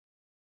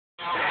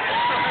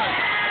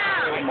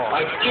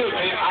Excuse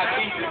me, I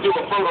need to do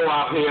a photo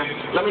op here.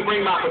 Let me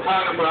bring my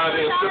photographer out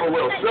here, Sybil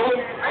Will. Sybil?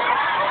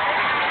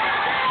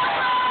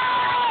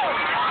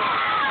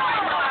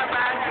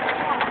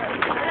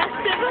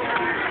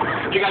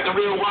 You got the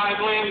real wide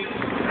lens?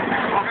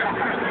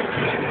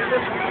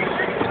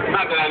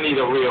 Not that I need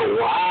a real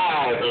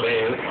wide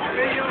lens,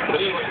 but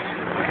anyway.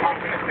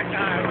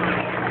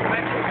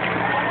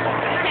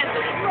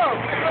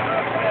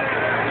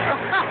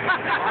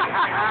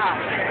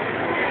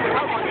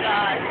 Oh my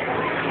God.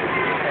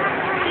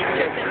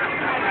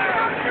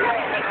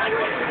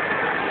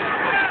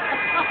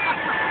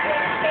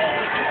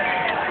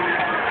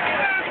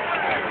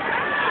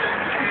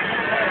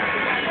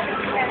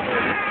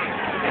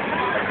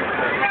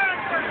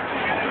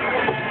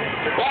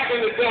 Back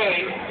in the day,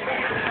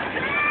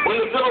 when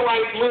the civil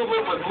rights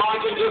movement was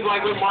marching just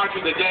like we're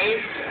marching today,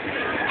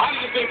 how do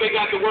you think they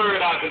got the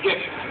word out to get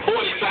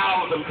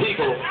 40,000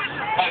 people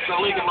at the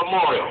Lincoln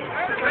Memorial?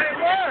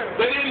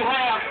 They didn't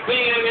have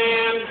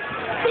CNN.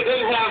 They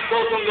didn't have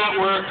social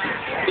networks.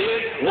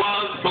 It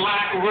was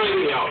black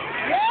radio.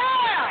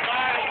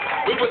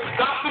 We would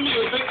stop the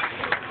music.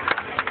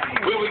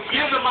 We would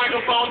give the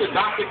microphone to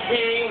Dr.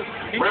 King,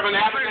 Reverend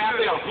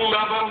Abernathy, or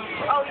whoever,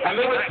 and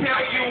they would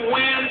tell you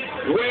when,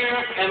 where,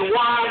 and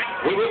why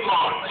we would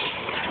march.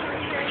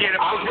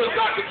 I was with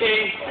Dr.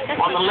 King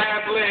on the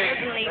last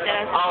leg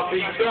of the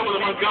Selma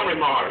to Montgomery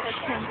March.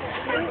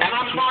 And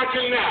I'm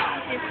marching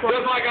now,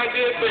 just like I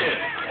did then.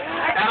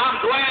 And I'm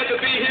glad to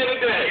be here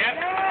today.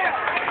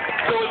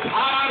 So it's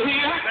hot out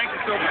here.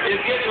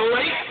 It's getting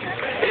late.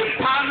 It's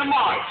time to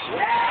march.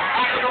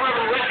 After the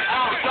Reverend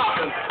Al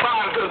Sharpton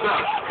fires us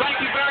up. Thank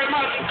you very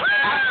much.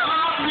 I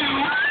love you.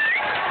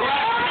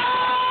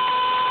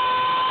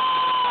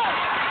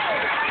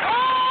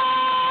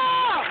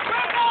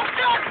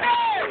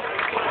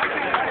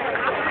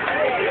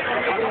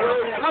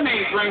 Let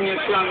me bring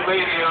this young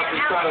lady up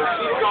because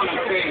she's going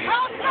to take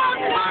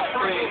my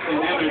place in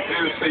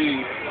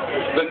introducing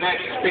the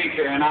next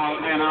speaker, and I'll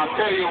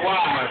tell you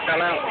why.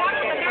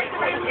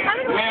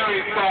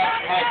 Mary Pat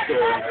Hector is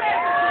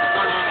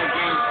going to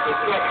introduce the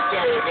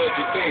Secretary of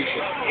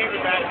Education.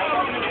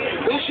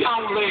 This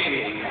young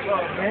lady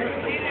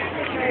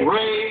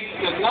raised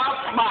enough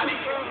money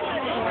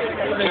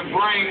to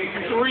bring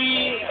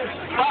 3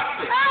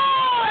 buses.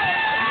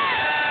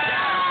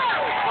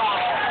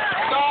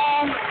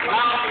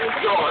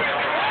 Georgia.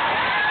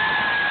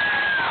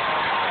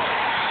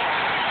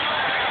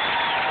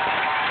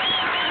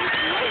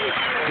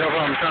 That's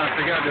what I'm trying to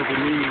figure out. Does it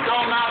need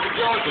Stone Mountain,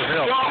 Georgia.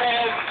 Sure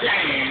has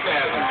changed,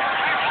 hasn't it?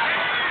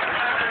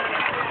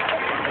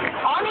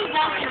 Arnie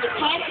Duncan was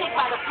handpicked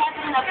by the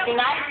President of the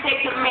United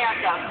States of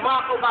America,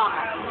 Barack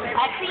Obama.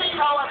 As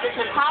CEO of the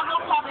Chicago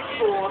Public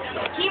Schools,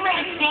 he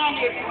raised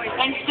standards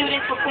in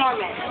student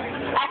performance.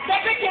 As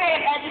Secretary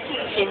of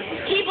Education,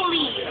 he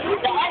believes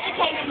that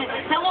education is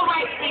a civil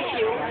rights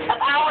issue of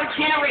our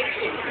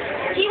generation.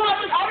 He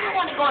wants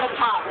everyone to go to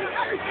college.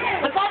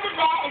 Because of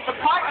that, it's a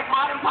part of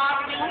modern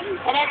poverty,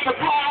 and it's the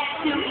path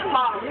to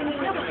equality.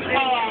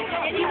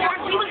 And he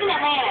was in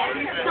Atlanta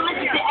to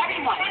listen to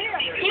everyone.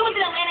 He was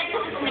in Atlanta to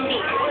listen to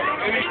me.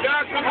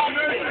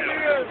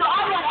 So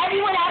I want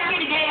everyone out here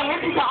today to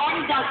listen to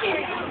Arnie Duncan.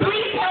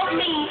 Please help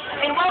me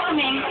in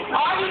welcoming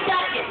Arnie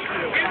Duncan.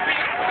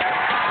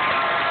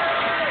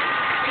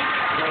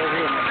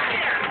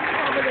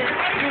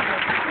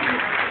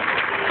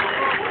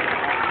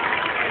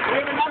 We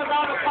have another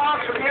round of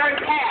applause for Mary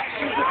Pat.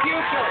 She's the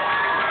future.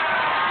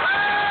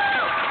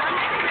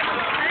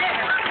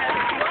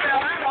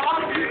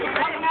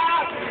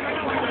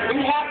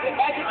 We have to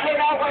educate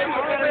our way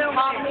to the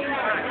economy.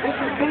 This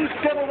is the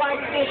civil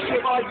rights issue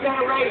of our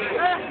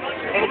generation.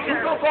 And if you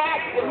go back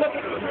and look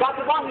at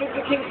Dr. Martin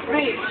Luther King's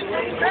speech,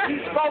 he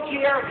spoke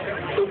here,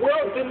 the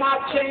world did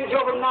not change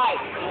overnight.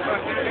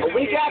 A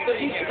week after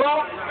he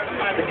spoke,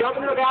 the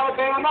governor of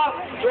Alabama,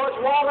 George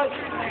Wallace,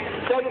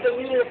 said that they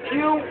needed a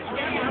few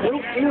new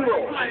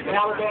funerals in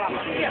Alabama.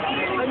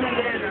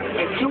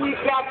 And 2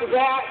 weeks after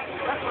that,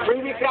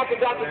 3 weeks after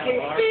Dr.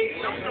 King's speech,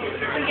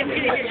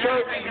 a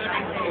church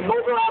in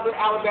Mobile,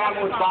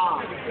 Alabama was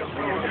bombed.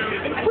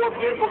 And 4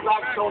 beautiful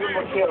black children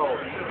were killed,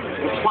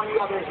 and 20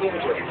 others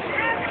injured.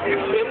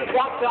 It is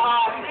up to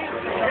us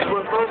to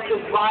reverse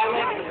this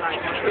violence.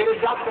 It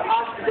is up to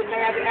us to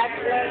demand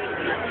excellence.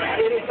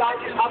 It is up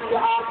to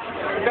us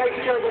to make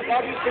sure that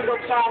every single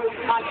child in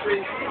this country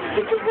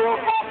gets a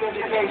world-class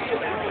education.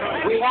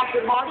 We have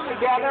to march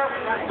together.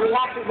 We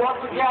have to work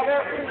together.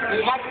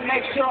 We have to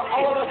make sure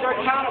all of us are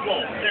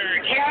accountable.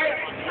 Parents,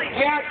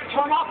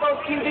 turn off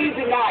those TVs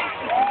at night.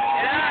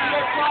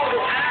 Your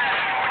children.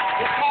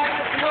 It's part of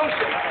the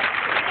solution.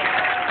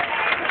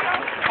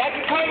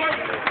 Educators,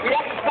 we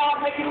have to stop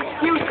making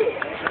excuses.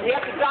 We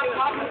have to stop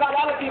talking about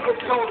other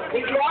people's children.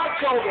 These are our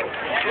children.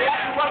 We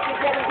have to work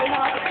together to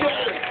not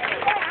petition.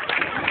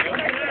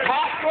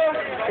 Pastors,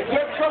 if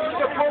your churches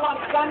are full on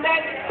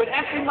Sunday, but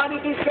empty Monday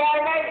through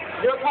Saturday,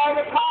 you're part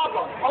of the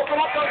problem. Open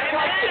up those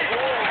churches.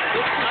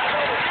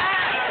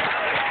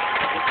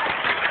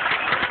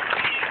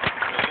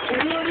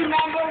 Community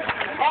members,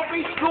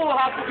 Every school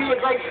has to be a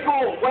great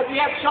school, whether you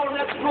have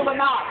children at school or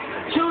not.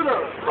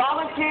 Tutor,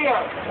 volunteer,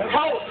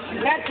 coach,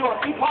 mentor,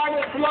 be part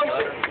of the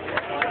solution.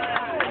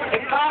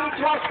 And finally,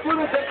 to our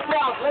students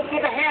themselves, let's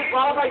give a hand for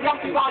all of our young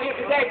people out here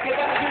today. Give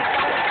them a huge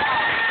round of applause.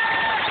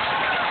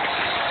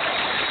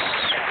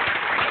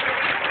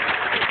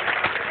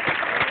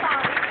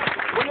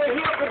 We're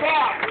here for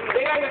them.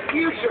 They are the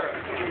future.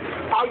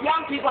 Our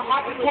young people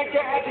have to take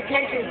their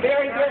education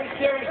very, very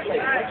seriously.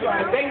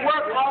 If they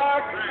work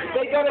hard, if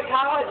they go to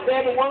college,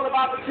 they have a world of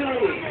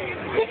opportunity.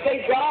 If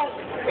they don't,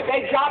 if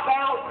they drop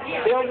out,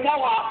 there are no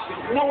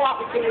options, no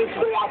opportunities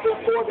really out there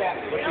for them.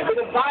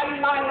 The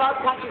dividing line in our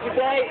country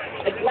today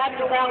is less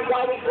around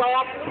white and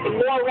black and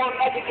more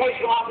around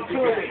educational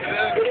opportunity.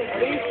 It is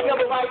the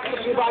civil rights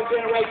issue of our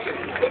generation.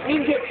 If we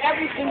can give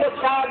every single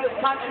child in this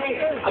country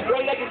a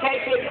great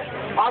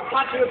education, our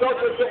country will go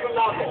to a different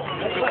level.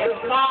 If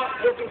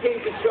not, we'll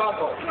continue to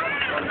struggle.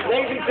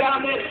 Ladies and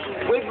gentlemen,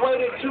 we've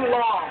waited too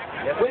long.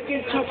 We've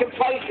been too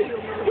complacent.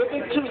 We've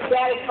been too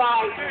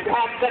satisfied to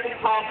have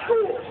second-class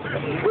schools.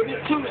 We've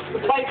been too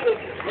complacent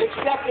and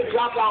accepted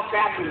dropout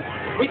factories.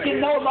 We can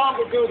no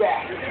longer do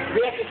that. We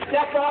have to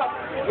step up.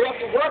 We have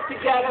to work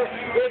together.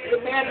 We have to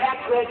demand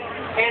excellence.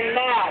 And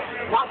now,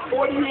 not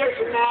 40 years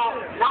from now,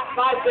 not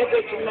 5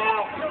 decades from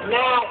now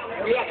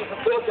we have to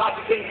fulfill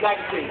Dr. King's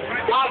legacy.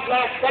 God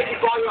bless. Thank you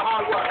for all your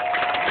hard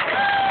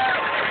work.